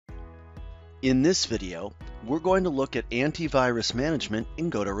In this video, we're going to look at antivirus management in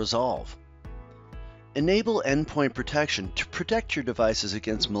GoTo Resolve. Enable endpoint protection to protect your devices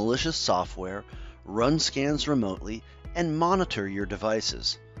against malicious software, run scans remotely, and monitor your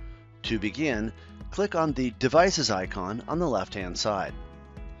devices. To begin, click on the Devices icon on the left-hand side.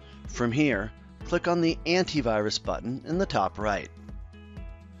 From here, click on the Antivirus button in the top right.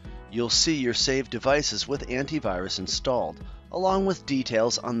 You'll see your saved devices with antivirus installed, along with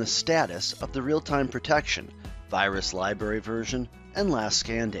details on the status of the real-time protection, virus library version, and last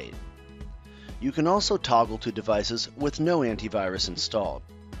scan date. You can also toggle to devices with no antivirus installed.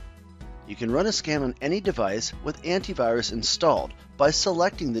 You can run a scan on any device with antivirus installed by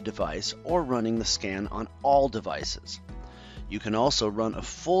selecting the device or running the scan on all devices. You can also run a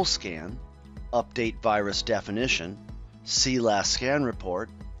full scan, update virus definition, see last scan report,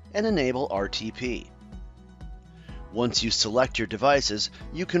 and enable RTP. Once you select your devices,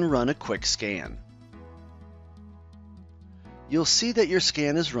 you can run a quick scan. You'll see that your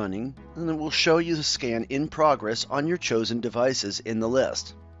scan is running, and it will show you the scan in progress on your chosen devices in the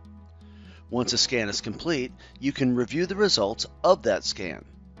list. Once a scan is complete, you can review the results of that scan.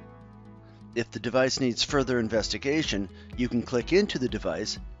 If the device needs further investigation, you can click into the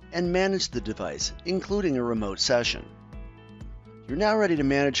device and manage the device, including a remote session. You're now ready to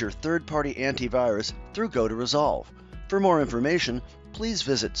manage your third-party antivirus through GoTo Resolve. For more information, please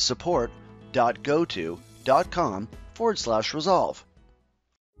visit support.goto.com/resolve.